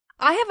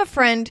I have a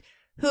friend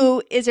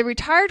who is a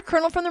retired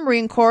colonel from the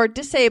Marine Corps,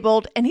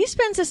 disabled, and he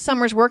spends his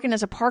summers working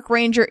as a park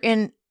ranger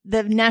in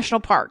the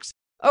national parks.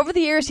 Over the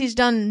years, he's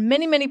done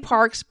many, many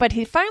parks, but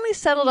he finally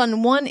settled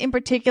on one in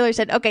particular. He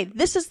said, okay,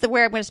 this is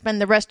where I'm going to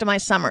spend the rest of my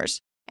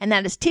summers, and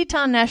that is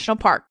Teton National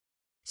Park.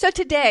 So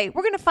today,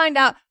 we're going to find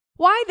out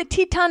why the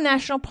Teton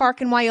National Park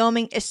in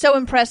Wyoming is so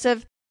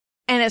impressive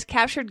and has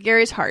captured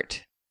Gary's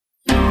heart.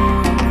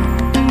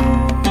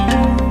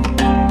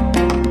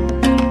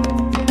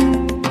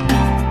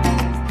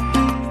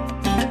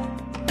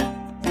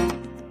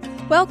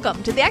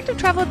 Welcome to the Active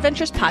Travel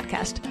Adventures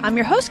Podcast. I'm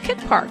your host, Kit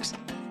Parks.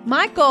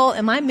 My goal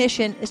and my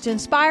mission is to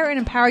inspire and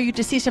empower you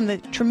to see some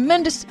of the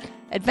tremendous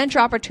adventure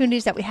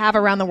opportunities that we have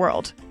around the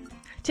world.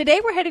 Today,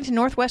 we're heading to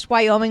Northwest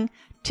Wyoming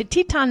to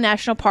Teton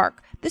National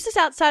Park. This is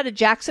outside of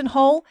Jackson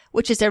Hole,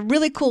 which is a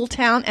really cool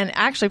town and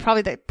actually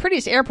probably the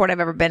prettiest airport I've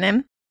ever been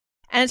in.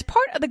 And it's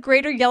part of the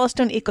greater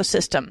Yellowstone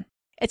ecosystem.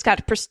 It's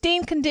got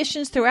pristine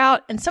conditions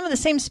throughout and some of the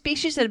same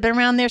species that have been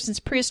around there since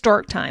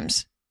prehistoric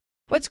times.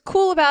 What's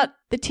cool about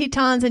the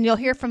Tetons, and you'll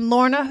hear from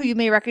Lorna, who you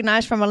may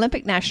recognize from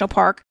Olympic National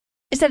Park,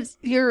 is that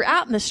you're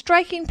out in the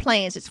striking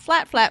plains. It's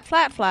flat, flat,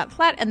 flat, flat,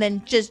 flat, and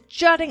then just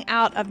jutting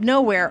out of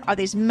nowhere are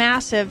these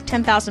massive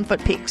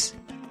 10,000-foot peaks.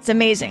 It's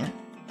amazing.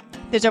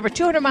 There's over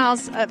 200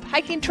 miles of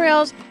hiking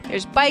trails.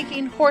 There's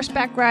biking,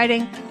 horseback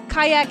riding,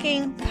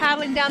 kayaking,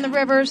 paddling down the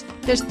rivers.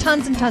 There's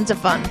tons and tons of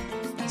fun.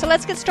 So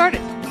let's get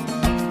started.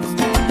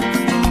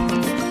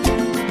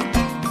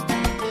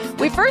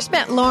 We first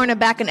met Lorna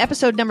back in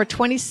episode number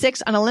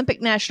 26 on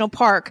Olympic National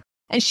Park,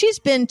 and she's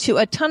been to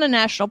a ton of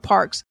national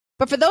parks.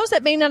 But for those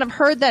that may not have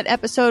heard that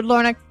episode,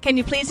 Lorna, can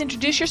you please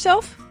introduce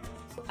yourself?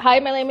 Hi,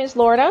 my name is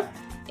Lorna,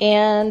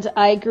 and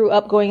I grew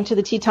up going to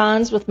the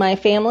Tetons with my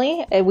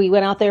family. We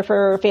went out there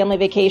for family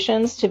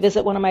vacations to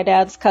visit one of my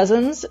dad's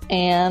cousins,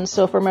 and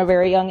so from a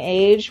very young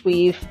age,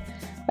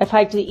 I've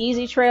hiked the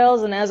easy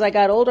trails, and as I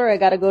got older, I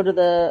got to go to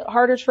the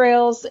harder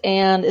trails,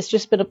 and it's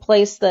just been a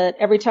place that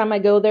every time I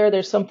go there,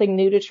 there's something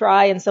new to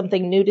try and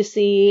something new to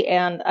see,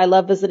 and I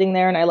love visiting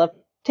there, and I love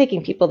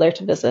taking people there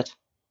to visit.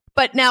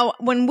 But now,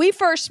 when we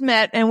first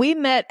met, and we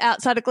met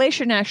outside of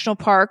Glacier National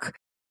Park,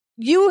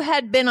 you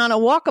had been on a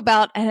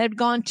walkabout and had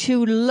gone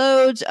to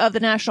loads of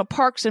the national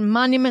parks and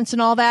monuments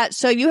and all that,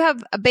 so you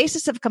have a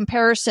basis of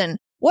comparison.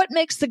 What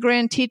makes the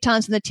Grand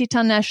Tetons and the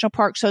Teton National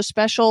Park so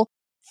special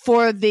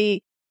for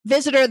the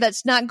visitor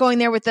that's not going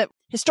there with the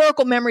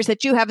historical memories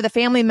that you have, the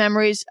family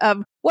memories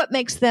of what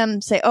makes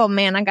them say, oh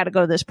man, I got to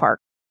go to this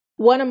park?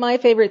 One of my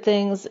favorite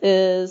things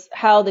is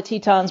how the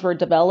Tetons were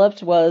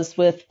developed was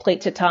with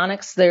plate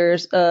tectonics.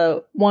 There's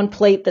one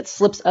plate that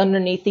slips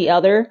underneath the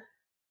other.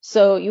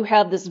 So you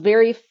have this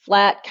very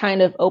flat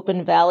kind of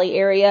open valley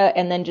area,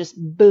 and then just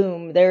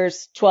boom,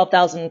 there's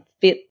 12,000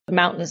 feet of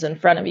mountains in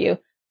front of you.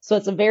 So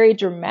it's a very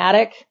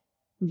dramatic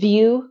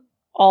view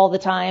all the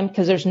time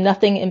because there's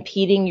nothing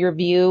impeding your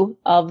view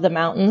of the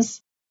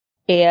mountains.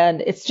 And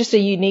it's just a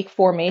unique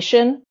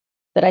formation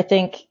that I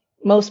think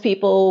most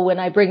people, when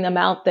I bring them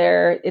out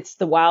there, it's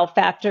the wow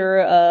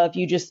factor of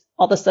you just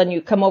all of a sudden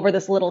you come over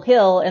this little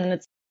hill and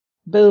it's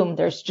boom,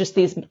 there's just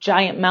these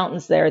giant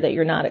mountains there that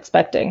you're not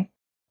expecting.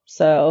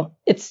 So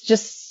it's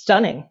just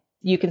stunning.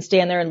 You can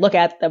stand there and look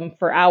at them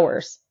for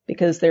hours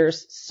because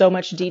there's so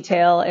much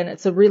detail, and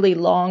it's a really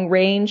long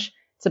range.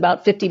 It's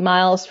about 50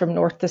 miles from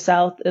north to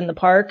south in the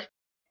park.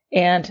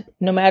 And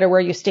no matter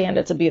where you stand,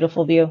 it's a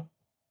beautiful view.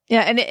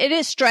 Yeah, and it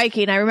is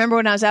striking. I remember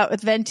when I was out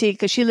with Venti,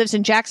 because she lives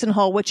in Jackson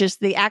Hole, which is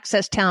the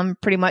access town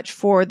pretty much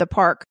for the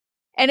park.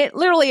 And it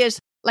literally is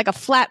like a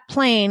flat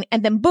plain,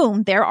 and then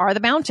boom, there are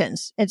the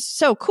mountains. It's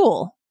so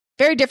cool.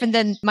 Very different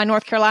than my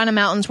North Carolina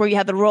mountains, where you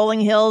have the rolling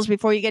hills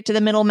before you get to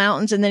the middle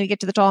mountains, and then you get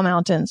to the tall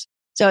mountains.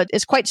 So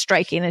it's quite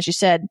striking, as you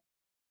said.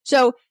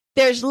 So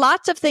there's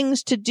lots of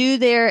things to do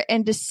there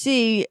and to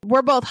see.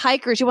 We're both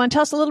hikers. You want to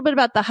tell us a little bit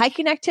about the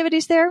hiking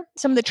activities there?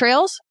 Some of the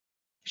trails?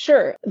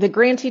 Sure. The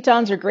Grand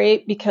Tetons are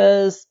great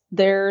because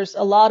there's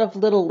a lot of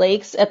little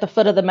lakes at the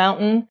foot of the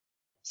mountain.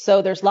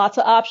 So there's lots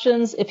of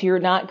options. If you're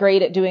not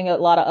great at doing a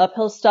lot of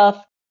uphill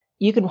stuff,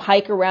 you can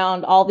hike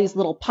around all these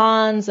little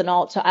ponds and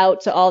out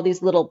to all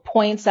these little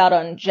points out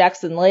on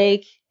Jackson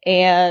Lake.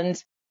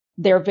 And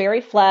they're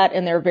very flat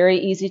and they're very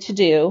easy to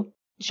do.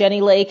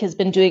 Jenny Lake has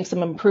been doing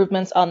some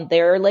improvements on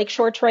their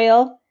lakeshore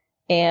trail.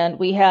 And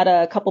we had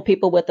a couple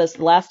people with us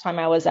the last time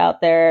I was out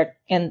there,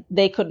 and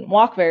they couldn't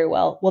walk very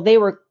well. Well, they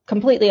were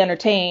completely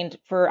entertained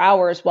for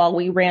hours while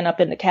we ran up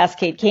into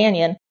Cascade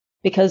Canyon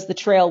because the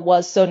trail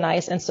was so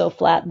nice and so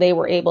flat. They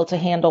were able to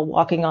handle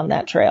walking on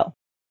that trail.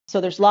 So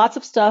there's lots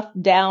of stuff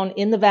down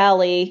in the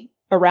valley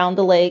around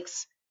the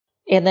lakes.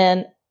 And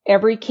then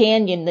every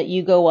canyon that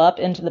you go up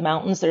into the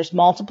mountains, there's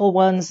multiple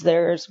ones.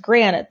 There's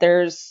granite,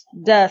 there's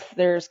death,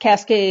 there's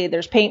cascade,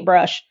 there's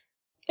paintbrush.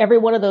 Every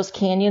one of those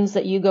canyons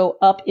that you go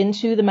up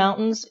into the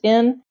mountains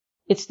in,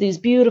 it's these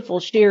beautiful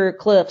sheer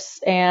cliffs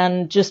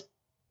and just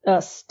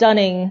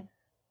stunning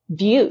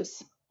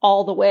views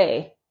all the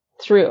way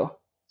through.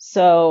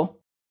 So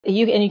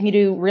you can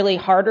do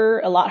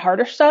a lot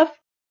harder stuff.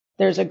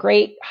 There's a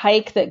great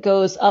hike that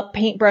goes up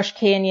Paintbrush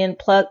Canyon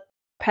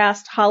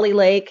past Holly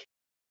Lake,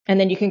 and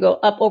then you can go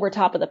up over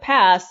top of the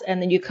pass,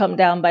 and then you come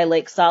down by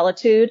Lake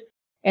Solitude.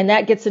 And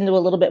that gets into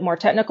a little bit more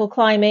technical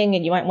climbing,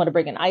 and you might want to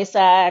bring an ice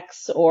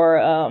axe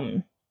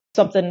or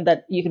something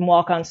that you can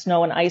walk on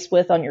snow and ice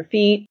with on your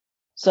feet.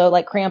 So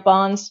like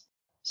crampons.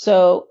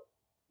 So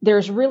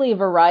there's really a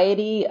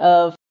variety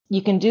of,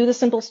 you can do the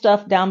simple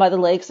stuff down by the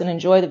lakes and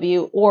enjoy the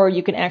view, or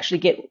you can actually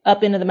get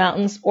up into the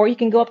mountains, or you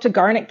can go up to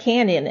Garnet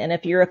Canyon. And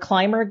if you're a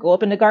climber, go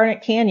up into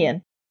Garnet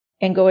Canyon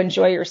and go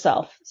enjoy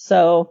yourself.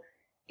 So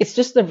it's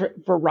just the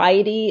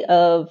variety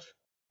of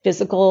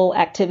physical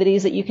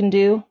activities that you can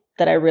do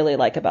that I really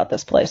like about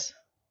this place.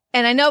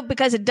 And I know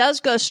because it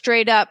does go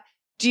straight up,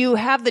 do you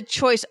have the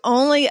choice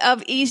only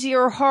of easy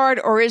or hard,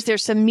 or is there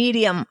some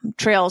medium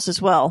trails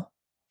as well?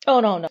 Oh,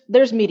 no.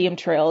 There's medium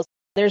trails.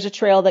 There's a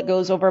trail that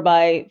goes over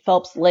by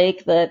Phelps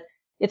Lake that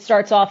it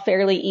starts off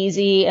fairly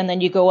easy, and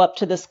then you go up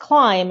to this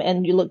climb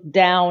and you look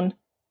down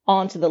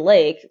onto the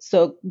lake.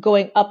 So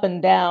going up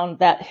and down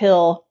that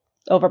hill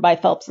over by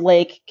Phelps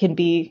Lake can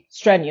be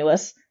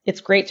strenuous.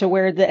 It's great to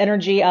wear the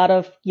energy out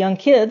of young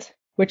kids,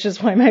 which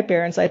is why my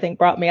parents, I think,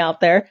 brought me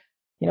out there.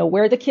 You know,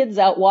 wear the kids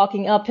out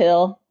walking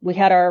uphill. We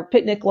had our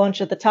picnic lunch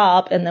at the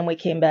top, and then we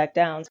came back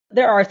down.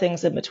 There are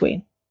things in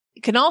between.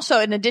 You can also,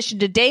 in addition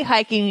to day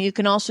hiking, you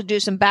can also do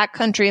some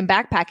backcountry and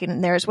backpacking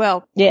in there as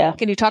well. Yeah.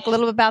 Can you talk a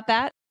little bit about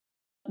that?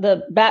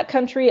 The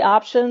backcountry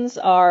options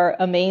are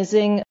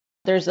amazing.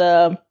 There's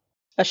a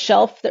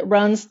shelf that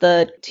runs,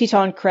 the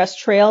Teton Crest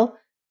Trail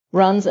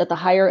runs at the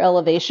higher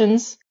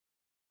elevations.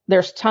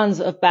 There's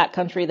tons of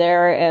backcountry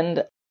there,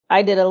 and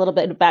I did a little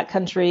bit of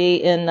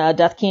backcountry in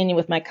Death Canyon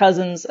with my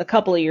cousins a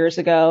couple of years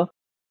ago,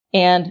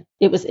 and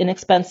it was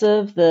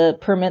inexpensive. The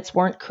permits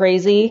weren't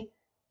crazy.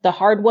 The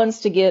hard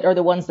ones to get are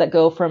the ones that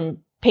go from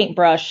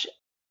Paintbrush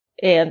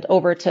and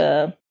over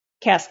to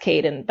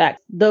Cascade and back.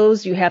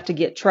 Those you have to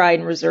get tried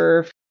and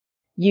reserved,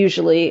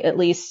 usually at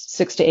least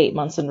 6 to 8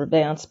 months in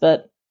advance.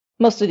 But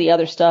most of the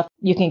other stuff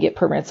you can get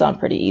permits on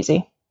pretty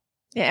easy.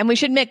 Yeah, and we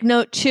should make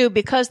note too,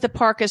 because the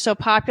park is so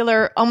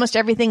popular, almost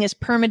everything is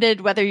permitted.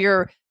 Whether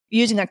you're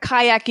using a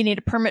kayak, you need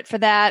a permit for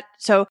that.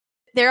 So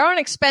they aren't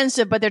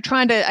expensive, but they're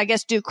trying to, I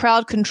guess, do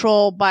crowd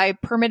control by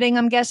permitting,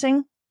 I'm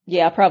guessing.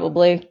 Yeah,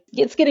 probably.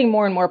 It's getting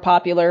more and more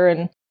popular.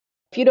 And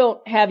if you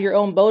don't have your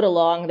own boat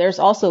along, there's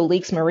also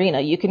Leaks Marina.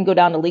 You can go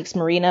down to Leaks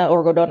Marina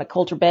or go down to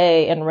Coulter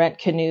Bay and rent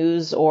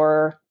canoes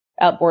or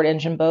outboard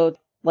engine boats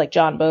like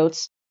John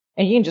boats.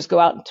 And you can just go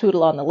out and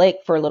tootle on the lake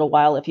for a little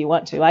while if you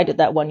want to. I did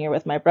that one year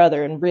with my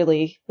brother and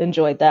really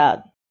enjoyed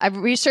that. I've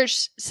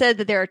researched said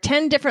that there are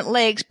 10 different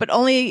lakes, but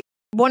only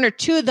 1 or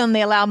 2 of them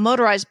they allow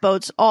motorized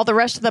boats. All the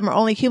rest of them are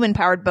only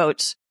human-powered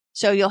boats.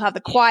 So you'll have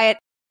the quiet,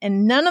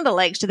 and none of the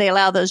lakes do they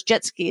allow those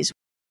jet skis,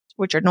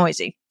 which are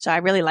noisy. So I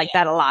really like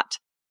that a lot.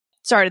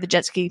 Sorry to the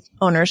jet ski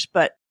owners,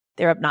 but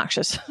they're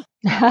obnoxious.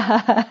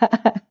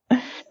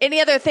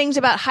 Any other things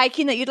about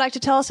hiking that you'd like to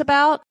tell us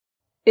about?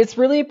 It's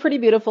really pretty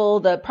beautiful.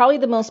 Probably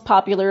the most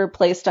popular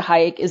place to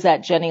hike is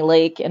at Jenny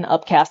Lake and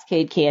up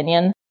Cascade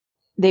Canyon.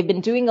 They've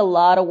been doing a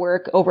lot of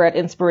work over at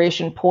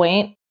Inspiration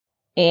Point.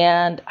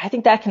 And I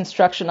think that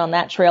construction on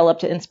that trail up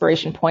to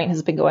Inspiration Point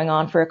has been going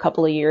on for a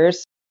couple of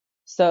years.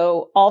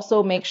 So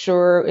also make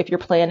sure if you're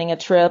planning a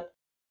trip,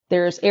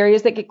 there's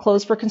areas that get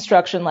closed for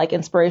construction like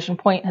Inspiration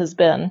Point has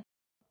been.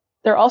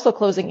 They're also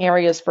closing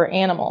areas for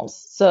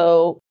animals.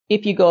 So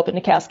if you go up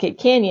into Cascade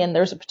Canyon,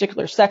 there's a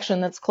particular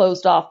section that's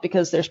closed off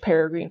because there's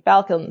peregrine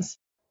falcons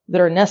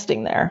that are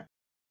nesting there.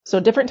 So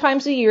different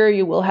times of year,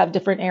 you will have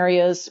different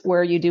areas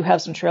where you do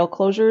have some trail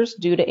closures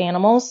due to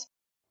animals.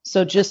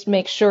 So just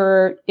make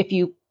sure if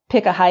you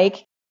pick a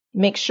hike,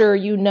 make sure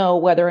you know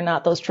whether or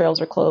not those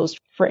trails are closed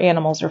for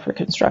animals or for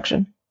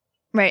construction.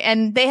 Right.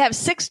 And they have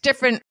 6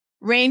 different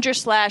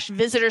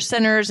ranger/visitor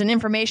centers and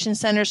information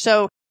centers.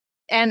 So,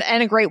 and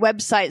a great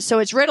website. So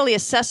it's readily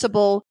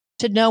accessible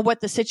to know what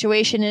the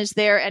situation is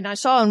there. And I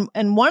saw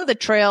in one of the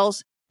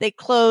trails, they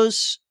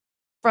close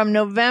from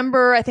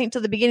November, I think, to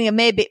the beginning of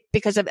May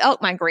because of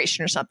elk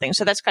migration or something.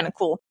 So that's kind of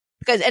cool.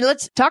 And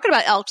let's talk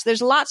about elks.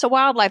 There's lots of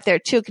wildlife there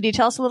too. Could you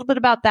tell us a little bit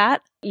about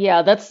that?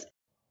 Yeah,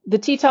 the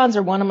Tetons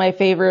are one of my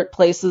favorite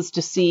places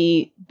to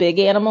see big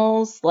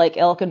animals like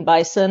elk and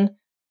bison.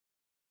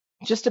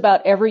 Just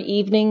about every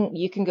evening,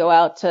 you can go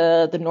out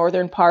to the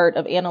northern part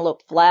of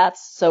Antelope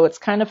Flats. So it's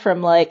kind of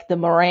from like the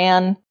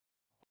Moran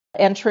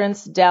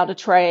entrance down to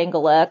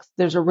Triangle X.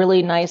 There's a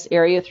really nice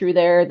area through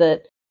there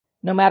that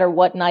no matter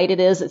what night it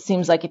is, it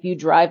seems like if you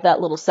drive that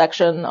little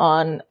section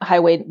on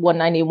Highway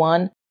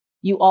 191,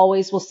 you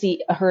always will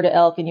see a herd of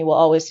elk and you will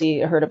always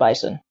see a herd of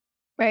bison.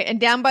 Right.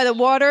 And down by the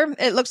water,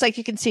 it looks like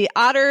you can see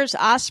otters,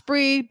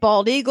 osprey,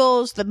 bald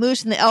eagles, the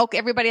moose and the elk.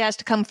 Everybody has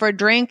to come for a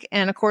drink.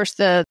 And of course,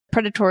 the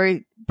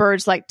predatory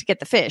birds like to get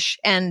the fish.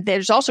 And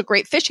there's also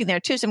great fishing there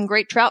too. Some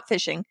great trout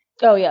fishing.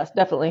 Oh, yes,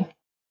 definitely.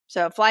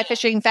 So fly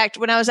fishing. In fact,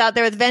 when I was out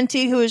there with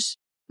Venti, who's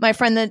my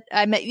friend that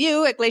I met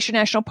you at Glacier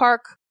National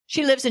Park,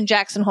 she lives in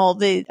Jackson Hole,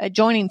 the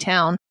adjoining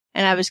town.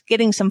 And I was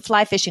getting some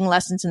fly fishing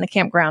lessons in the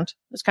campground.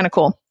 It was kind of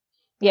cool.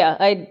 Yeah,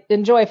 I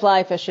enjoy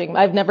fly fishing.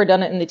 I've never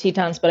done it in the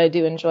Tetons, but I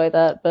do enjoy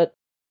that. But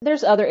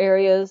there's other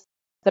areas.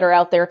 that are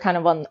out there kind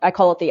of on, I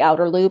call it the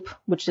outer loop,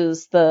 which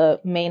is the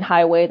main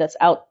highway that's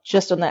out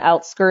just on the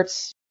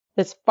outskirts,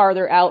 that's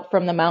farther out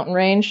from the mountain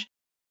range.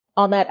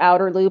 On that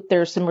outer loop,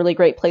 there's some really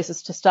great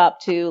places to stop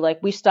too.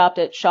 Like we stopped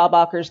at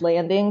Schaubacher's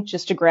Landing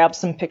just to grab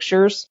some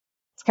pictures.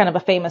 It's kind of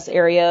a famous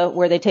area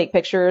where they take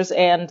pictures,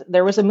 and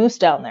there was a moose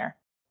down there.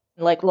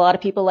 Like a lot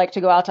of people like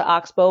to go out to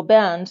Oxbow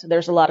Bend.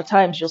 There's a lot of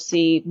times you'll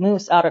see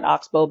moose out at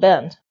Oxbow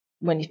Bend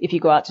if you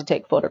go out to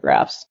take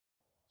photographs.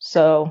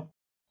 So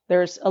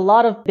there's a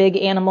lot of big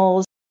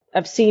animals.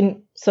 I've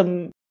seen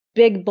some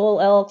big bull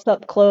elks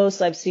up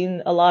close. I've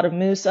seen a lot of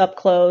moose up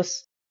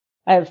close.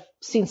 I've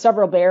seen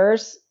several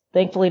bears,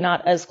 thankfully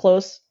not as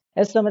close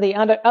as some of the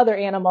other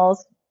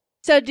animals.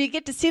 So do you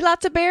get to see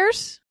lots of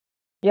bears?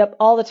 Yep,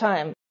 all the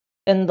time.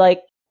 And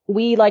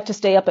we like to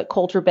stay up at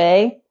Coulter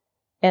Bay,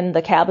 and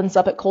the cabins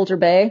up at Coulter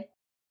Bay.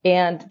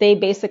 And they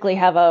basically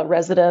have a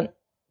resident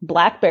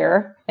black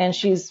bear, and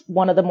she's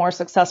one of the more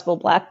successful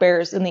black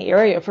bears in the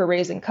area for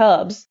raising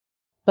cubs.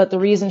 But the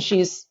reason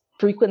she's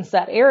frequents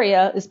that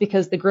area is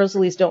because the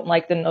grizzlies don't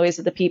like the noise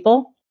of the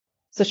people.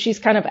 So she's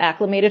kind of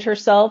acclimated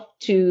herself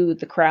to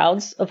the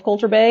crowds of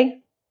Coulter Bay.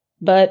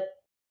 But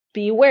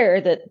be aware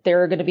that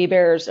there are going to be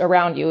bears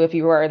around you if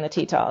you are in the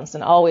Tetons,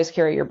 and always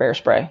carry your bear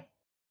spray.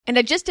 And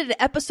I just did an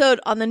episode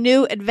on the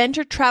new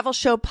Adventure Travel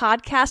Show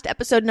podcast,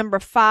 episode number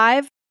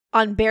 5,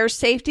 on bear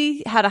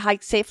safety, how to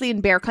hike safely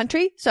in bear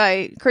country. So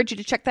I encourage you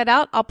to check that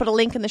out. I'll put a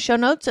link in the show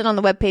notes and on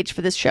the webpage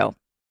for this show.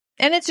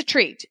 And it's a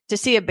treat to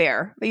see a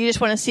bear, but you just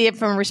want to see it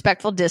from a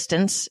respectful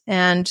distance,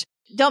 and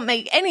don't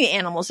make any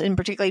animals in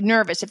particularly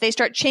nervous. If they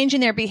start changing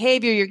their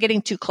behavior, you're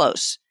getting too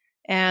close.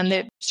 And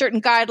there are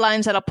certain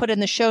guidelines that I'll put in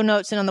the show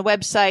notes and on the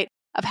website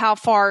of how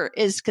far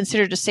is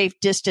considered a safe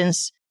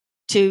distance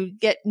to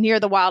get near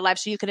the wildlife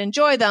so you can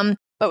enjoy them,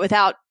 but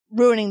without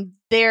ruining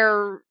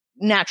their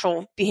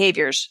natural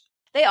behaviors.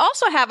 They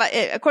also have,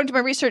 according to my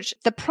research,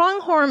 the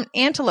pronghorn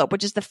antelope,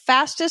 which is the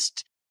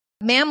fastest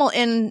mammal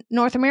in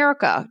North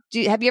America.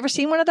 Have you ever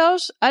seen one of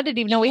those? I didn't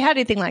even know we had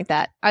anything like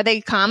that. Are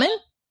they common?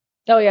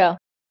 Oh, yeah.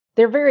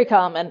 They're very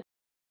common.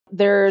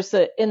 There's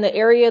in the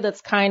area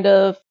that's kind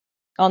of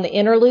on the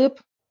inner loop,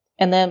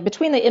 and then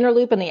between the inner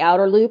loop and the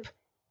outer loop,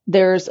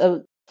 there's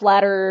a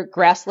flatter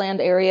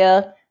grassland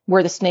area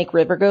where the Snake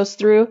River goes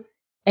through,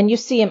 and you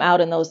see them out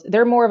in those.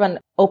 They're more of an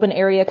open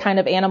area kind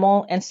of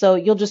animal, and so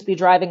you'll just be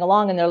driving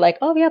along and they're like,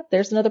 oh, yep,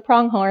 there's another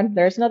pronghorn.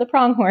 There's another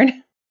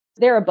pronghorn.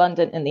 They're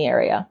abundant in the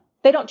area.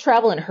 They don't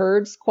travel in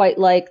herds quite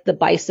like the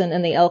bison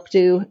and the elk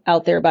do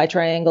out there by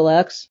Triangle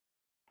X.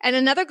 And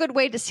another good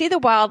way to see the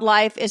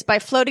wildlife is by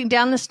floating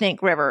down the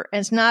Snake River. And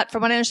it's not,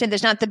 from what I understand,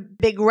 there's not the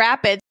big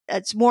rapids.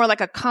 It's more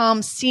like a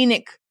calm,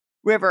 scenic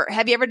river.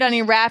 Have you ever done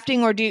any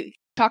rafting, or do you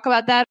talk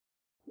about that?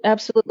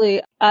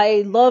 Absolutely.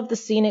 I love the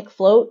scenic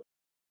float.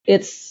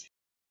 It's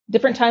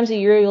different times of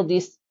year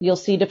you'll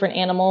see different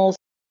animals.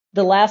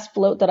 The last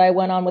float that I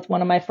went on with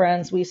one of my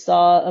friends, we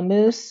saw a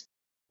moose,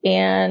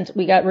 and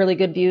we got really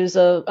good views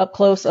up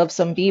close of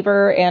some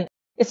beaver. And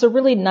it's a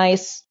really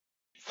nice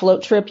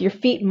float trip. Your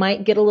feet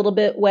might get a little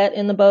bit wet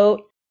in the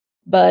boat,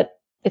 but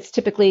it's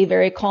typically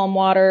very calm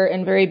water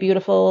and very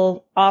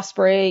beautiful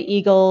osprey,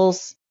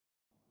 eagles,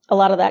 a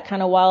lot of that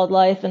kind of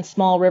wildlife and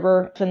small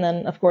river. And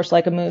then, of course,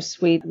 like a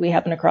moose, we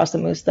happened across a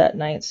moose that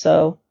night.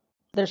 So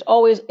there's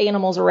always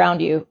animals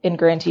around you in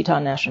Grand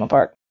Teton National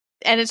Park.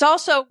 And it's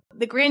also,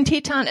 the Grand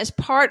Teton is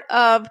part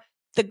of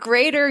the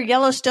greater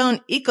Yellowstone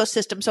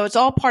ecosystem. So it's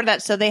all part of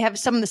that. So they have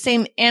some of the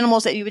same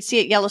animals that you would see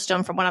at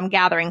Yellowstone, from what I'm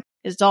gathering.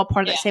 It's all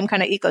part of that same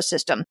kind of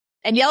ecosystem.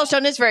 And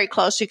Yellowstone is very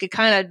close. So you could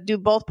kind of do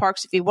both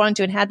parks if you wanted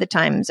to and had the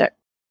time.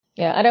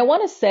 Yeah. And I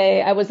want to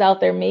say I was out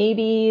there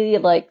maybe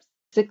like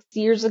 6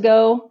 years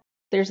ago.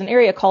 There's an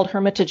area called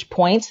Hermitage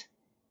Point.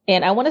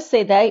 And I want to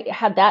say they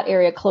had that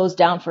area closed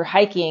down for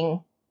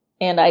hiking.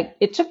 And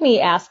it took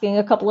me asking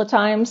a couple of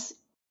times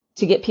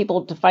to get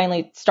people to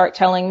finally start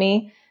telling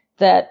me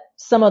that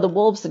some of the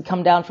wolves had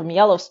come down from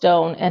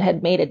Yellowstone and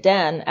had made a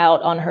den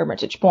out on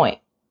Hermitage Point.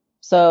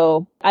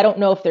 So I don't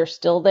know if they're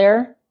still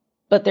there,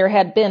 but there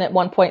had been at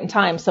one point in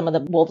time, some of the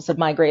wolves had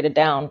migrated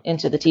down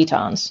into the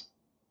Tetons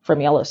from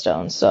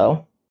Yellowstone.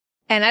 So,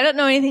 and I don't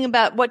know anything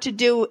about what to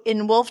do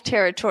in wolf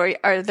territory.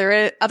 Are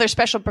there other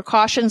special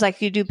precautions,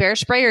 like you do bear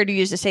spray, or do you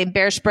use the same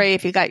bear spray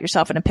if you got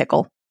yourself in a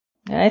pickle?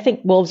 I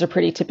think wolves are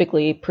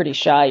typically pretty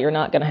shy. You're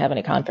not going to have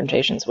any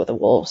confrontations with the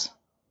wolves.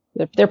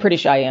 They're pretty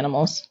shy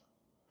animals.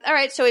 All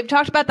right. So we've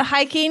talked about the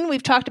hiking.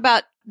 We've talked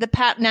about the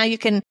now you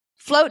can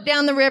float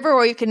down the river,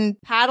 or you can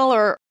paddle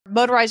or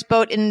motorized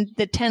boat in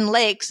the 10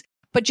 lakes,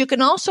 but you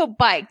can also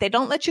bike. They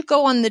don't let you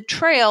go on the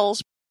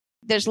trails.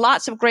 There's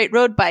lots of great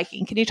road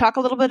biking. Can you talk a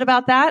little bit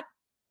about that?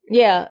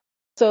 Yeah.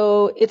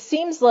 So it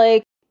seems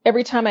like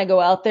every time I go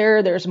out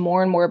there, there's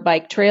more and more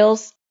bike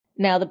trails.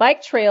 Now, the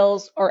bike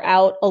trails are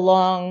out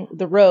along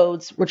the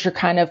roads, which are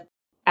kind of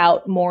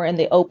out more in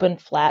the open,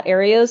 flat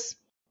areas.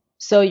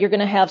 So you're going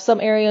to have some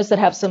areas that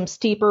have some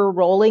steeper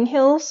rolling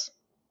hills,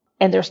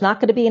 and there's not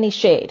going to be any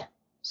shade.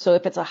 So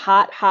if it's a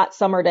hot, hot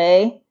summer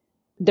day,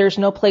 there's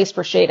no place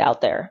for shade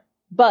out there.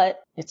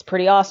 But it's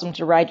pretty awesome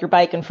to ride your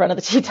bike in front of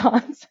the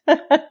Tetons.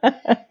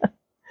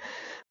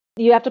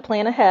 You have to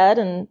plan ahead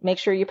and make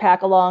sure you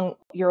pack along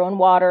your own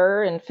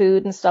water and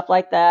food and stuff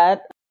like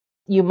that.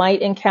 You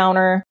might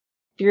encounter,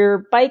 if you're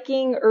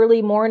biking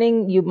early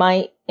morning, you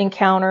might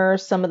encounter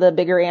some of the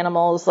bigger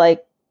animals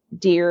like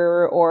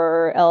deer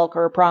or elk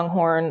or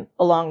pronghorn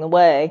along the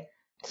way.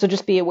 So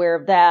just be aware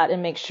of that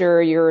and make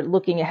sure you're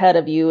looking ahead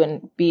of you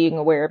and being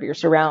aware of your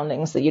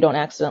surroundings so you don't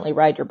accidentally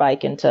ride your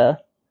bike into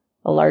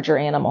a larger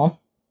animal.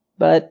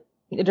 But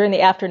during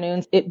the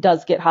afternoons, it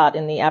does get hot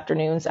in the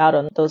afternoons out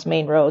on those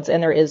main roads,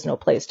 and there is no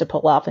place to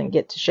pull off and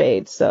get to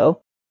shade.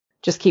 So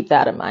just keep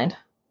that in mind.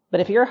 But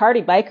if you're a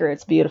hardy biker,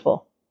 it's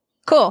beautiful.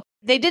 Cool.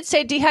 They did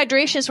say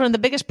dehydration is one of the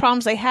biggest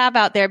problems they have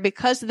out there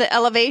because of the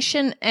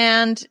elevation,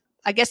 and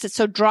I guess it's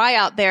so dry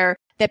out there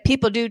that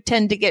people do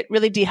tend to get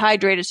really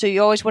dehydrated. So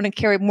you always want to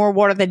carry more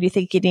water than you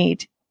think you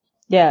need.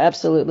 Yeah,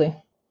 absolutely.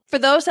 For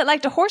those that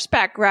like to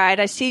horseback ride,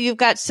 I see you've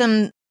got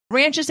some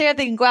ranches there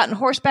that you can go out on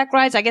horseback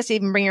rides. I guess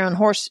even bring your own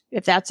horse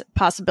if that's a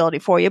possibility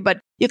for you. But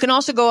you can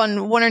also go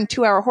on 1 and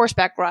 2 hour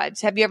horseback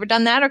rides. Have you ever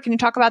done that, or can you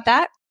talk about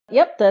that?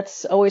 Yep,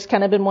 that's always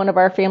kind of been one of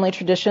our family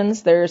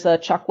traditions. There's a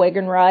chuck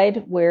wagon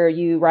ride where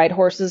you ride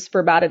horses for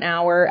about an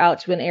hour out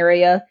to an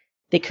area.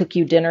 They cook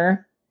you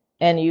dinner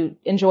and you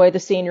enjoy the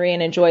scenery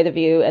and enjoy the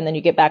view, and then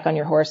you get back on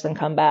your horse and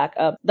come back.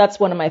 That's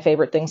one of my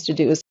favorite things to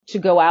do, is to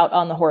go out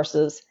on the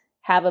horses,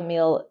 have a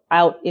meal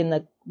out in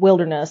the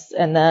wilderness,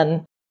 and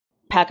then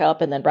pack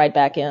up and then ride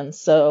back in.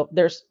 So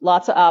there's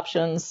lots of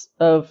options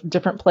of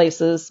different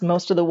places.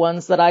 Most of the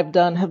ones that I've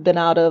done have been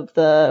out of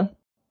the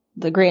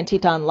Grand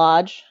Teton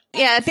Lodge.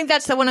 Yeah, I think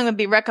that's the one I'm going to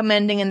be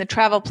recommending in the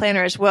travel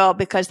planner as well,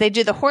 because they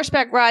do the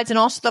horseback rides and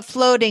also the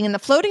floating. And the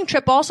floating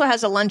trip also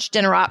has a lunch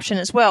dinner option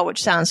as well,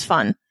 which sounds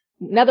fun.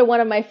 Another one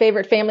of my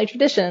favorite family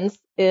traditions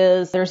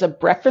is there's a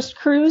breakfast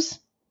cruise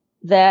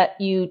that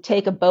you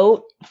take a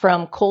boat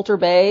from Coulter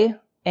Bay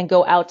and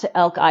go out to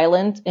Elk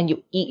Island, and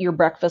you eat your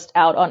breakfast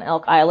out on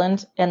Elk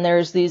Island. And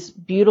there's these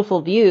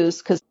beautiful views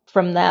because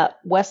from that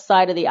west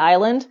side of the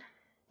island,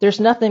 there's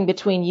nothing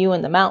between you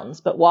and the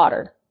mountains but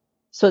water.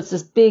 So it's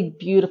this big,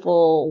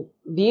 beautiful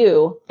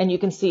view, and you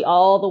can see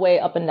all the way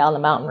up and down the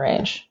mountain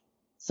range.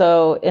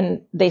 So,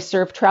 and they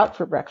serve trout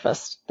for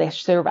breakfast. They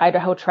serve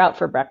Idaho trout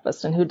for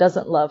breakfast. And who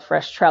doesn't love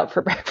fresh trout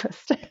for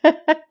breakfast?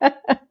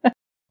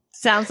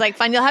 Sounds like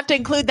fun. You'll have to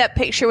include that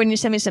picture when you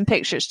send me some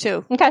pictures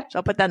too. Okay. So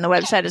I'll put that on the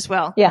website as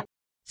well. Yeah.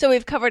 So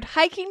we've covered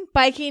hiking,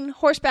 biking,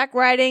 horseback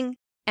riding,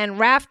 and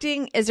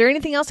rafting. Is there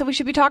anything else that we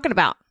should be talking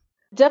about?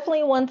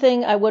 Definitely one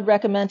thing I would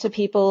recommend to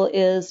people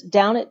is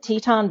down at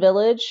Teton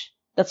Village.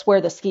 That's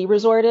where the ski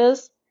resort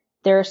is.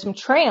 There are some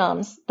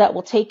trams that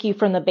will take you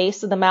from the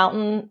base of the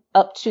mountain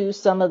up to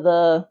some of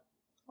the,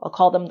 I'll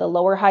call them the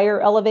lower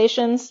higher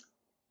elevations.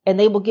 And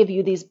they will give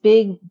you these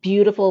big,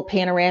 beautiful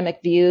panoramic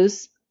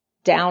views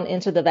down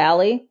into the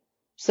valley.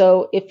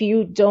 So if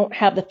you don't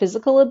have the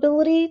physical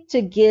ability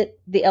to get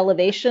the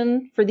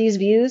elevation for these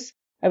views,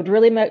 I would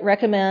really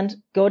recommend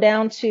go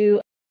down to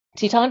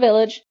Teton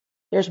Village.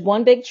 There's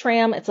one big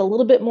tram. It's a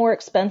little bit more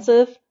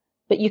expensive,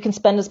 but you can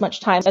spend as much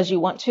time as you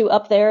want to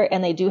up there,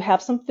 and they do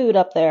have some food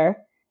up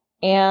there.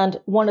 And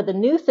one of the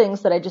new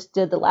things that I just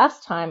did the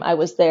last time I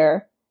was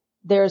there,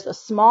 there's a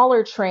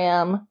smaller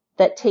tram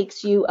that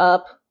takes you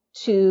up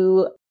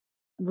to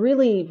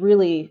really,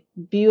 really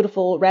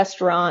beautiful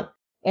restaurant,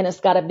 and it's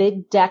got a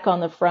big deck on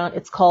the front.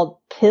 It's called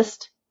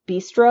Piste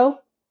Bistro,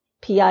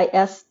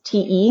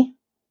 Piste.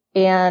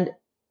 And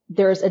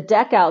there's a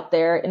deck out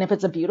there, and if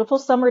it's a beautiful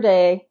summer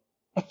day,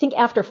 I think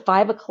after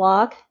 5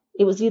 o'clock,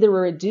 it was either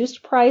a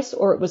reduced price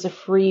or it was a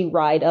free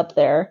ride up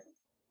there.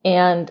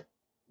 And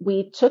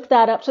we took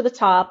that up to the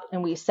top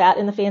and we sat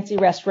in the fancy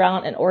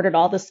restaurant and ordered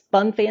all this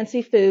fun,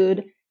 fancy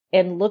food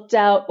and looked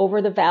out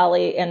over the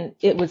valley, and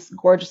it was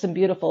gorgeous and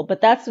beautiful.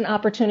 But that's an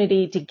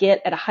opportunity to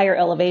get at a higher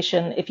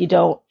elevation if you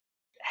don't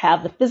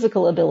have the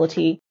physical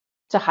ability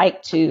to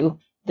hike to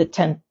the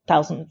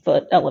 10,000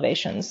 foot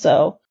elevation.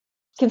 So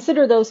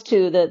consider those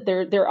two, that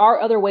there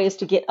are other ways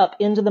to get up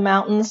into the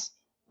mountains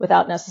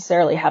without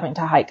necessarily having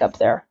to hike up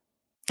there.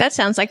 That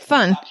sounds like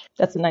fun.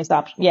 That's a nice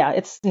option. Yeah,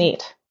 it's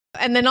neat.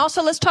 And then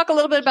also let's talk a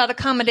little bit about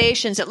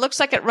accommodations. It looks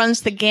like it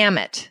runs the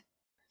gamut.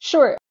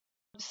 Sure.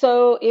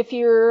 So if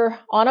you're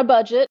on a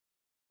budget,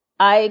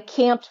 I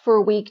camped for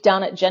a week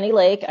down at Jenny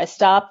Lake. I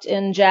stopped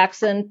in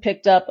Jackson,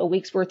 picked up a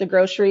week's worth of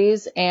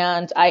groceries,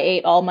 and I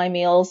ate all my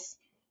meals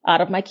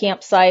out of my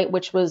campsite,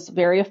 which was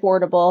very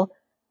affordable.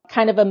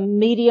 Kind of a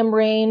medium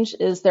range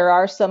is there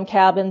are some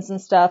cabins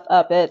and stuff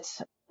up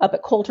at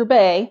Coulter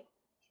Bay,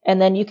 and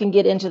then you can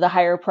get into the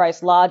higher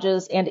price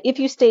lodges. And if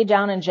you stay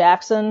down in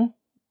Jackson,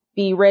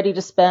 be ready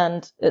to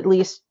spend at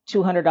least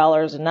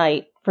 $200 a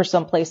night for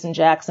some place in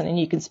Jackson, and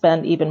you can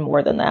spend even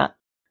more than that.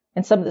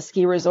 And some of the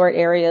ski resort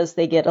areas,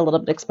 they get a little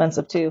bit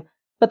expensive too.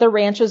 But the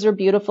ranches are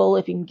beautiful.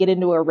 If you can get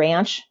into a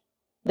ranch,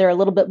 they're a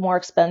little bit more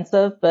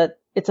expensive, but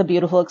it's a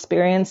beautiful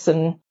experience.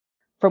 And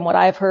from what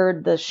I've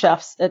heard, the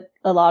chefs at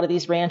a lot of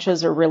these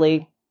ranches are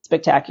really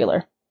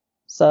spectacular.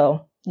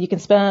 So you can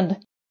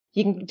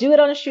do it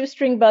on a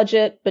shoestring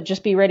budget, but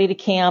just be ready to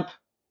camp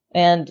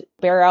and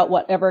bear out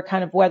whatever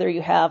kind of weather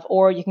you have.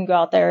 Or you can go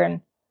out there and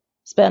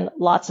spend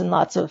lots and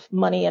lots of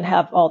money and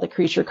have all the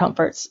creature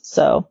comforts.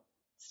 So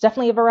it's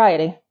definitely a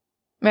variety.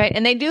 Right.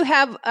 And they do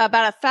have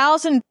about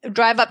 1,000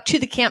 drive up to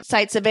the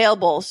campsites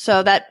available.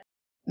 So that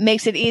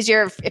makes it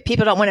easier if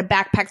people don't want to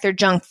backpack their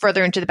junk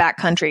further into the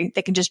backcountry.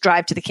 They can just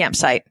drive to the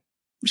campsite,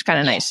 which is kind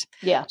of nice.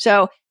 Yeah.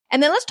 So,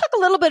 and then let's talk a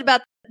little bit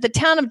about the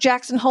town of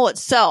Jackson Hole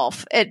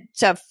itself.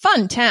 It's a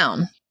fun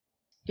town.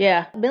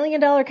 Yeah. $1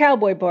 Million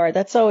Cowboy Bar.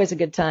 That's always a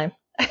good time.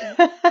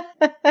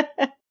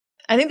 I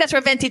think that's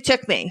where Venti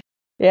took me.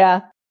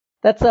 Yeah.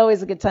 That's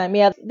always a good time.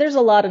 Yeah. There's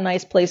a lot of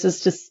nice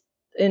places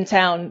in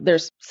town.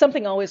 There's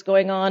something always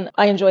going on.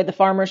 I enjoyed the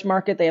farmers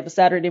market. They have a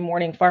Saturday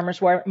morning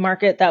farmers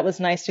market. That was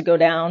nice to go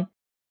down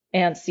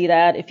and see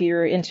that. If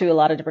you're into a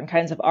lot of different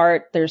kinds of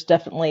art, there's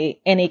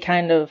definitely any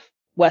kind of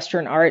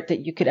Western art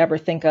that you could ever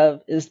think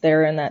of is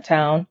there in that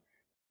town.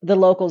 The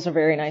locals are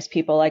very nice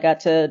people. I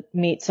got to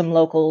meet some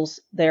locals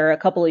there a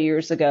couple of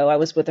years ago. I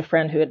was with a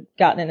friend who had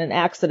gotten in an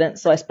accident,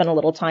 so I spent a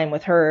little time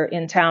with her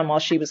in town while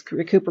she was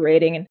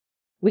recuperating, and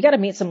we got to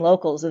meet some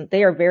locals, and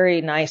they are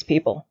very nice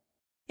people.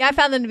 Yeah, I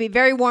found them to be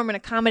very warm and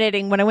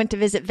accommodating when I went to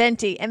visit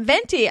Venti. And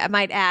Venti, I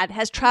might add,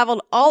 has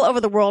traveled all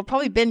over the world,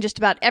 probably been just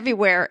about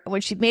everywhere.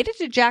 When she made it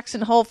to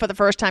Jackson Hole for the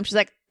first time, she's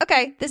like,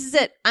 okay, this is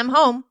it. I'm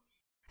home.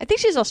 I think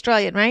she's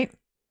Australian, right?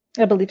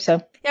 I believe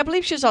so. Yeah, I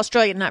believe she's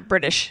Australian, not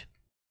British.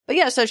 But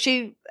yeah, so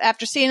she,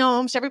 after seeing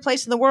almost every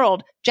place in the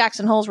world,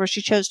 Jackson Hole's where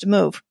she chose to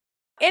move.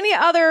 Any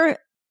other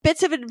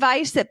bits of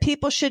advice that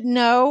people should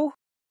know?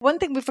 One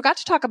thing we forgot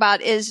to talk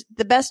about is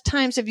the best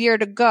times of year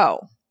to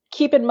go.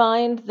 Keep in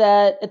mind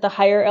that at the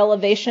higher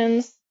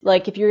elevations,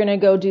 like if you're going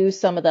to go do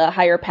some of the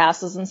higher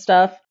passes and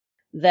stuff,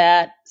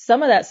 that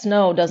some of that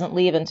snow doesn't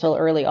leave until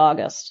early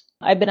August.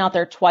 I've been out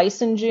there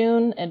twice in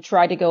June and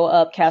tried to go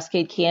up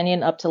Cascade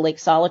Canyon up to Lake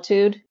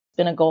Solitude. It's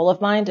been a goal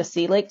of mine to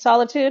see Lake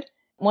Solitude.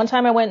 One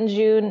time I went in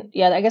June.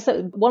 Yeah, I guess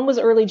one was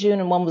early June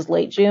and one was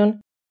late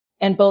June.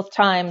 And both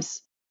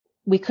times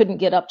we couldn't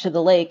get up to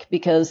the lake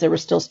because there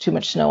was still too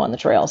much snow on the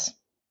trails.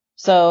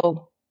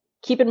 So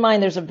keep in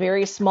mind there's a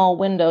very small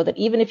window that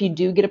even if you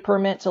do get a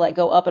permit to like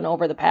go up and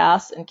over the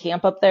pass and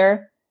camp up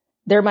there,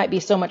 there might be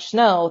so much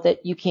snow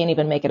that you can't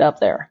even make it up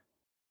there.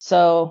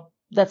 So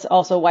that's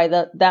also why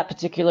that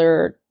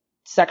particular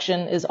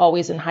section is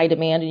always in high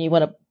demand, and you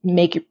want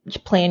to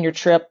plan your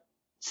trip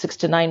 6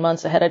 to 9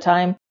 months ahead of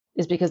time,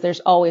 is because there's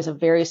always a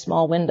very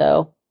small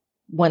window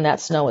when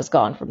that snow is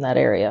gone from that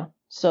area.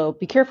 So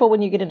be careful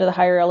when you get into the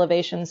higher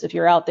elevations. If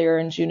you're out there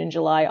in June and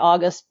July,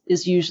 August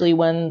is usually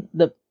when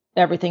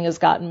everything has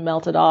gotten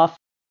melted off.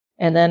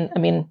 And then, I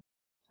mean,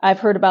 I've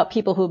heard about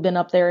people who've been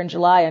up there in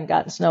July and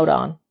gotten snowed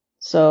on.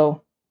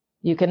 So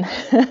you can,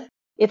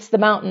 it's the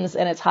mountains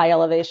and it's high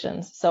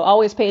elevations. So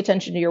always pay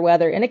attention to your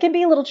weather. And it can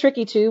be a little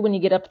tricky too when you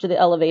get up to the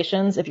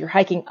elevations. If you're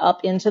hiking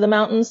up into the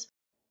mountains,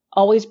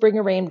 always bring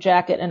a rain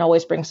jacket and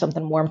always bring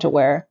something warm to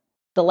wear.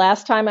 The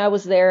last time I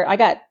was there, I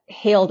got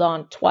hailed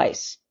on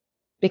twice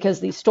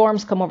because these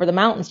storms come over the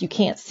mountains. You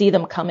can't see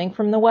them coming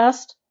from the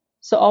west.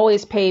 So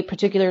always pay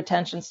particular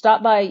attention.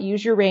 Stop by,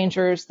 use your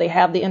rangers. They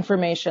have the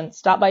information.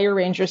 Stop by your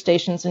ranger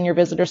stations and your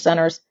visitor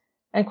centers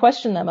and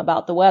question them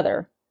about the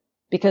weather,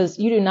 because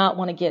you do not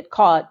want to get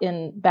caught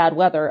in bad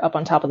weather up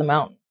on top of the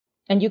mountain.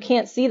 And you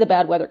can't see the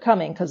bad weather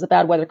coming because the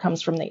bad weather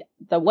comes from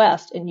the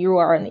west and you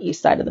are on the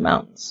east side of the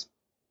mountains.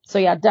 So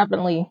yeah,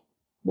 definitely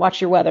watch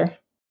your weather.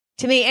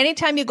 To me,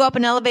 anytime you go up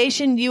an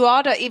elevation, you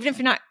ought to, even if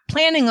you're not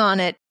planning on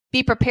it,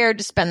 be prepared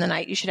to spend the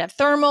night. You should have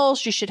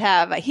thermals. You should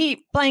have a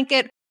heat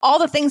blanket, all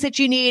the things that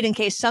you need in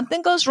case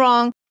something goes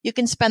wrong. You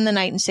can spend the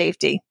night in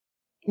safety.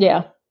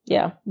 Yeah.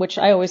 Yeah. Which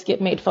I always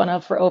get made fun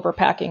of for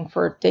overpacking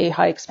for day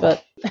hikes,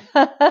 but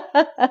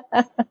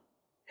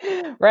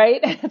right.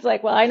 It's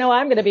like, well, I know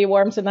I'm going to be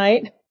warm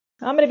tonight.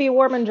 I'm going to be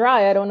warm and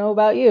dry. I don't know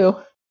about you.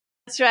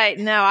 That's right.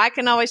 No, I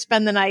can always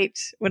spend the night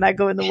when I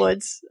go in the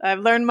woods. I've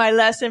learned my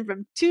lesson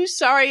from 2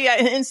 sorry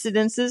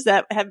incidences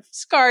that have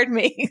scarred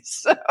me.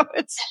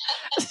 But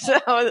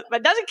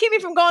it doesn't keep me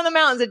from going to the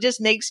mountains. It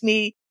just makes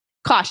me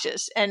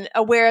cautious and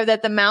aware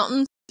that the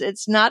mountains,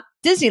 it's not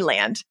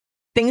Disneyland.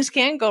 Things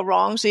can go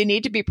wrong. So you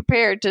need to be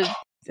prepared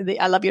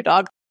I love your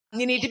dog.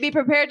 You need to be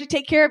prepared to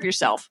take care of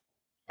yourself.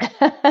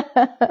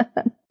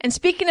 And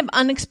speaking of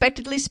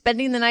unexpectedly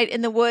spending the night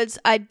in the woods,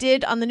 I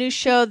did on the new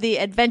show, the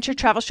Adventure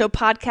Travel Show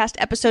podcast,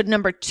 episode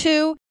number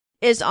 2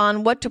 is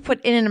on what to put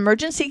in an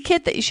emergency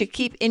kit that you should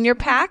keep in your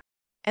pack.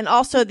 And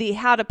also the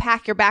how to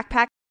pack your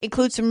backpack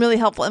includes some really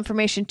helpful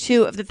information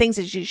too of the things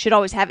that you should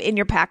always have in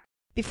your pack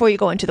before you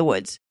go into the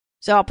woods.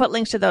 So I'll put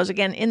links to those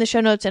again in the show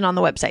notes and on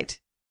the website.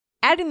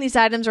 Adding these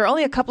items are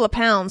only a couple of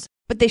pounds,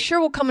 but they sure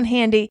will come in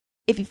handy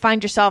if you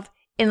find yourself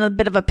in a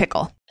bit of a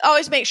pickle.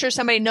 Always make sure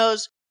somebody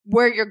knows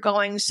where you're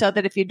going so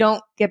that if you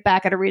don't get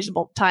back at a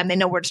reasonable time, they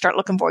know where to start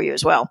looking for you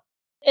as well.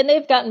 And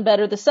they've gotten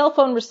better. The cell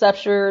phone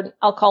reception,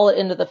 I'll call it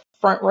into the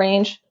front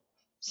range.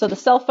 So the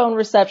cell phone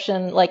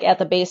reception, like at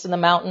the base of the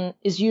mountain,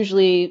 is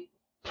usually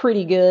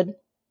pretty good.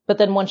 But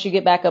then once you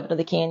get back up into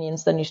the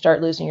canyons, then you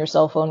start losing your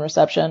cell phone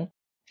reception.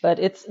 But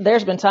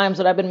there's been times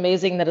that I've been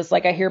amazing that it's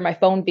like I hear my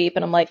phone beep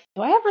and I'm like,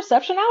 do I have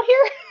reception out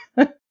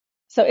here?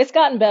 So it's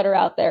gotten better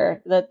out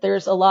there, that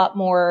there's a lot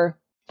more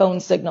phone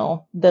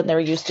signal than there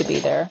used to be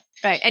there.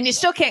 Right. And you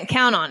still can't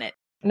count on it.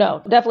 No,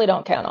 definitely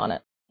don't count on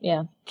it.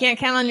 Yeah. Can't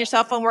count on your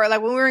cell phone.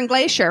 Like when we were in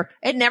Glacier,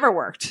 it never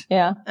worked.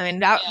 Yeah. I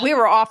mean, we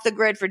were off the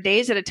grid for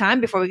days at a time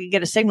before we could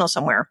get a signal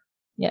somewhere.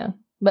 Yeah.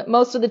 But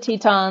most of the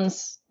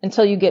Tetons,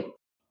 until you get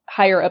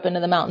higher up into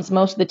the mountains,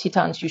 most of the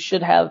Tetons, you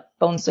should have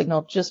phone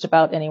signal just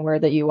about anywhere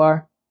that you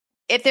are.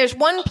 If there's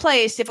one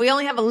place, if we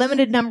only have a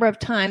limited number of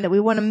time that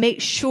we want to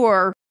make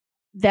sure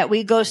that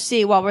we go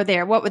see while we're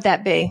there, what would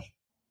that be?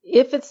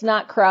 If it's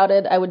not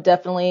crowded, I would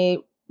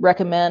definitely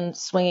recommend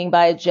swinging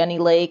by Jenny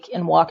Lake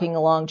and walking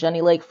along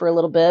Jenny Lake for a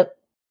little bit.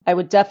 I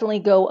would definitely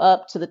go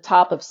up to the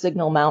top of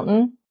Signal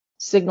Mountain.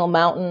 Signal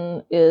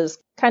Mountain is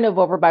kind of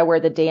over by where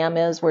the dam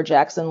is, where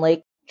Jackson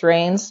Lake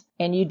drains.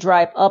 And you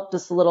drive up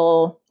this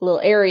little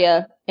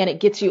area and it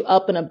gets you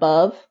up and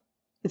above.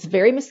 It's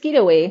very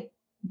mosquito-y,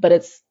 but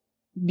it's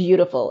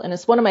beautiful. And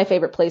it's one of my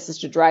favorite places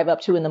to drive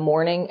up to in the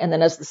morning. And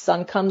then as the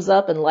sun comes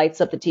up and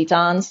lights up the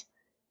Tetons,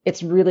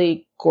 it's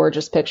really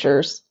gorgeous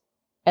pictures.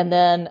 And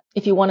then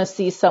if you want to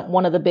see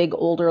one of the big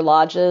older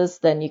lodges,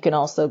 then you can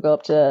also go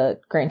up to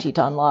Grand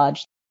Teton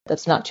Lodge.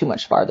 That's not too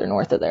much farther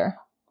north of there.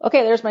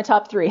 Okay, there's my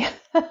top 3.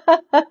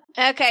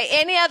 Okay,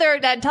 any other,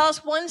 tell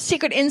us one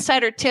secret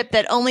insider tip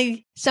that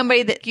only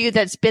somebody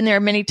that's been there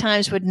many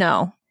times would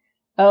know.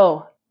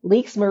 Oh,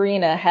 Leaks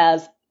Marina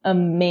has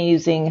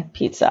amazing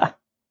pizza.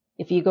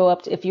 If you go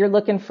up if you're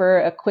looking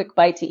for a quick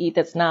bite to eat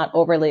that's not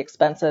overly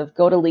expensive,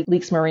 go to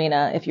Leaks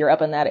Marina if you're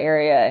up in that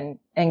area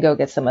and go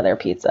get some of their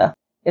pizza.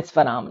 It's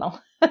phenomenal.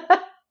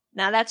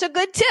 Now that's a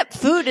good tip.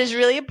 Food is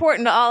really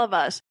important to all of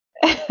us.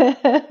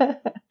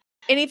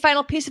 Any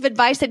final piece of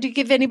advice that you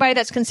give anybody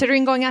that's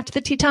considering going out to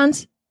the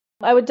Tetons?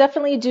 I would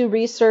definitely do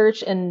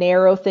research and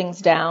narrow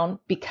things down,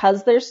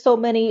 because there's so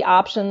many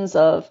options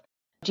of,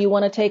 do you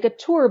want to take a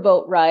tour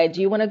boat ride?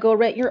 Do you want to go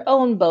rent your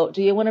own boat?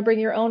 Do you want to bring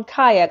your own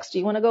kayaks? Do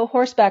you want to go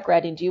horseback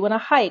riding? Do you want to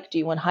hike? Do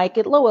you want to hike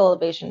at low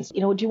elevations? Do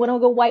you want to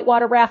go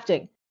whitewater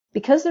rafting?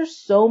 Because there's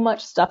so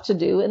much stuff to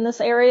do in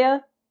this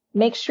area,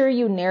 make sure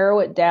you narrow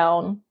it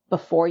down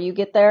before you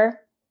get there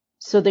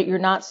so that you're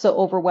not so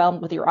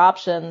overwhelmed with your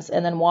options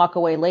and then walk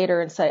away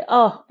later and say,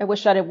 oh, I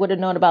wish I would have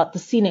known about the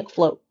scenic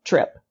float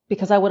trip,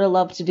 because I would have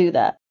loved to do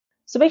that.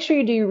 So make sure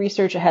you do your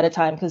research ahead of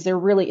time, because there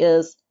really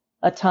is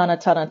a ton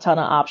of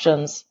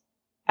options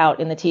out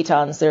in the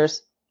Tetons.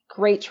 There's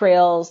great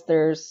trails,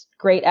 there's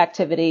great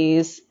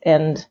activities,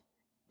 and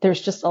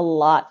there's just a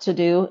lot to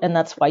do. And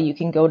that's why you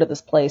can go to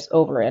this place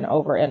over and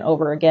over and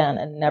over again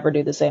and never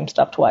do the same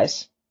stuff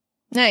twice.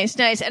 Nice,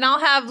 nice. And I'll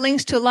have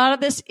links to a lot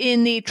of this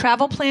in the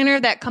travel planner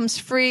that comes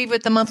free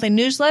with the monthly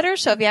newsletter.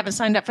 So if you haven't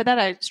signed up for that,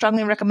 I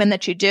strongly recommend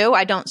that you do.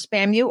 I don't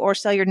spam you or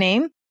sell your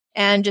name.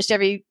 And just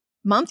every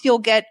month, you'll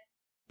get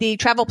the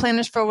travel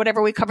planners for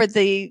whatever we covered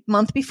the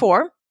month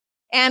before.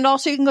 And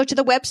also you can go to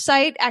the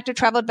website,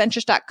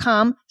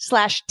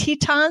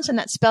 activetraveladventures.com/Tetons, and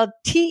that's spelled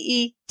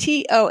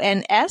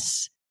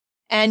Tetons.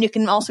 And you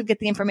can also get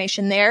the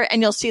information there,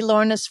 and you'll see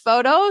Lorna's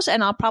photos,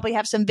 and I'll probably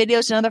have some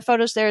videos and other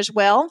photos there as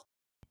well.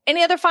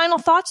 Any other final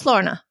thoughts,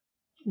 Lorna?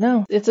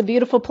 No, it's a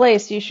beautiful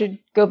place. You should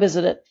go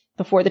visit it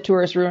before the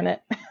tourists ruin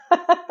it.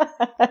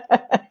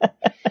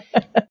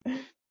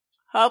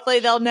 Hopefully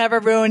they'll never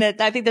ruin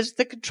it. I think that's what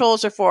the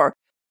controls are for.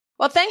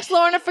 Well, thanks,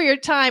 Lorna, for your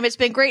time. It's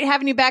been great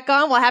having you back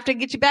on. We'll have to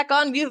get you back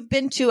on. You've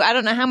been to, I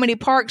don't know how many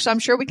parks, so I'm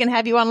sure we can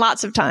have you on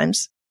lots of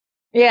times.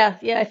 Yeah.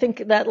 I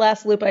think that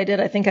last loop I did,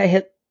 I think I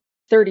hit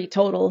 30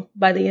 total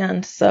by the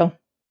end. So.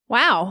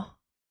 Wow.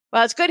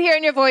 Well, it's good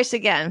hearing your voice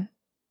again.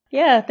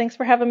 Yeah, thanks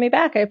for having me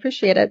back. I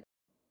appreciate it.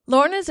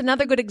 Lorna is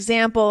another good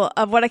example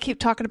of what I keep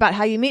talking about,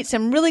 how you meet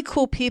some really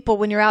cool people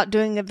when you're out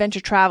doing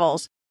adventure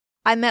travels.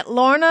 I met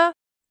Lorna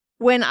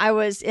when I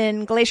was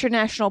in Glacier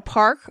National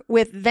Park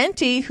with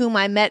Venti, whom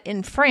I met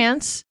in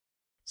France.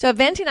 So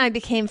Venti and I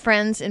became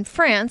friends in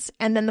France,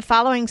 and then the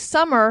following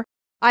summer,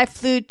 I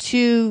flew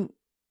to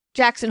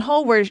Jackson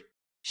Hole, where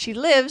she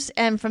lives,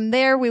 and from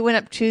there we went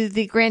up to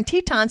the Grand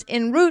Tetons.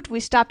 En route, we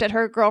stopped at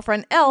her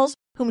girlfriend Els,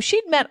 whom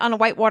she'd met on a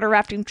whitewater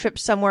rafting trip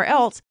somewhere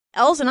else.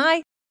 Els and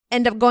I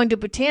end up going to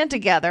Bhutan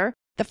together.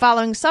 The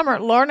following summer,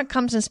 Lorna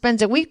comes and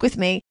spends a week with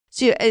me.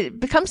 So it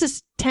becomes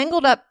this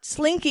tangled up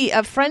slinky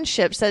of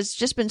friendships that's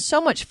just been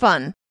so much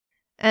fun.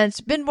 And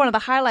it's been one of the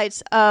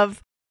highlights of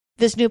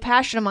this new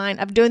passion of mine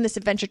of doing this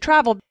adventure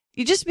travel.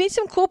 You just meet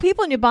some cool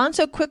people and you bond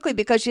so quickly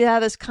because you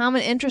have this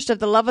common interest of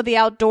the love of the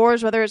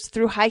outdoors, whether it's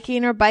through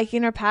hiking or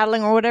biking or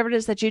paddling or whatever it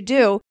is that you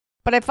do.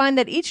 But I find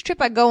that each trip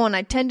I go on,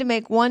 I tend to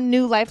make one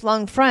new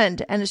lifelong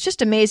friend. And it's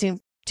just amazing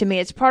to me.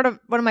 It's part of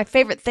one of my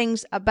favorite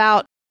things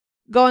about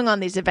going on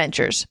these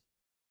adventures.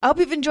 I hope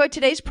you've enjoyed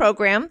today's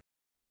program.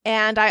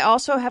 And I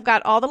also have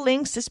got all the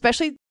links,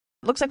 especially,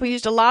 looks like we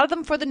used a lot of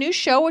them for the new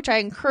show, which I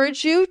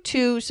encourage you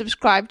to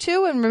subscribe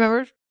to. And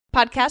remember,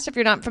 podcasts, if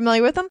you're not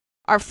familiar with them,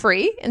 are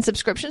free and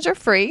subscriptions are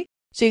free.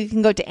 So you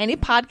can go to any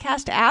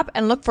podcast app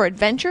and look for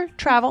Adventure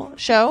Travel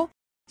Show.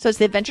 So it's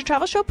the Adventure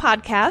Travel Show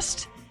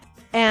podcast,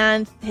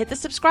 and hit the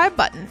subscribe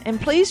button. And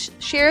please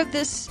share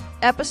this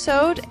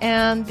episode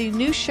and the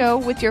new show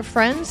with your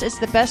friends is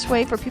the best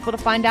way for people to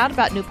find out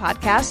about new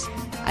podcasts.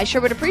 I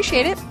sure would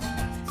appreciate it.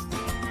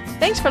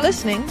 Thanks for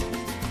listening.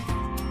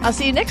 I'll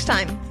see you next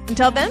time.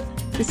 Until then,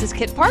 this is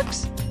Kit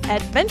Parks.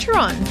 Adventure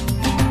on.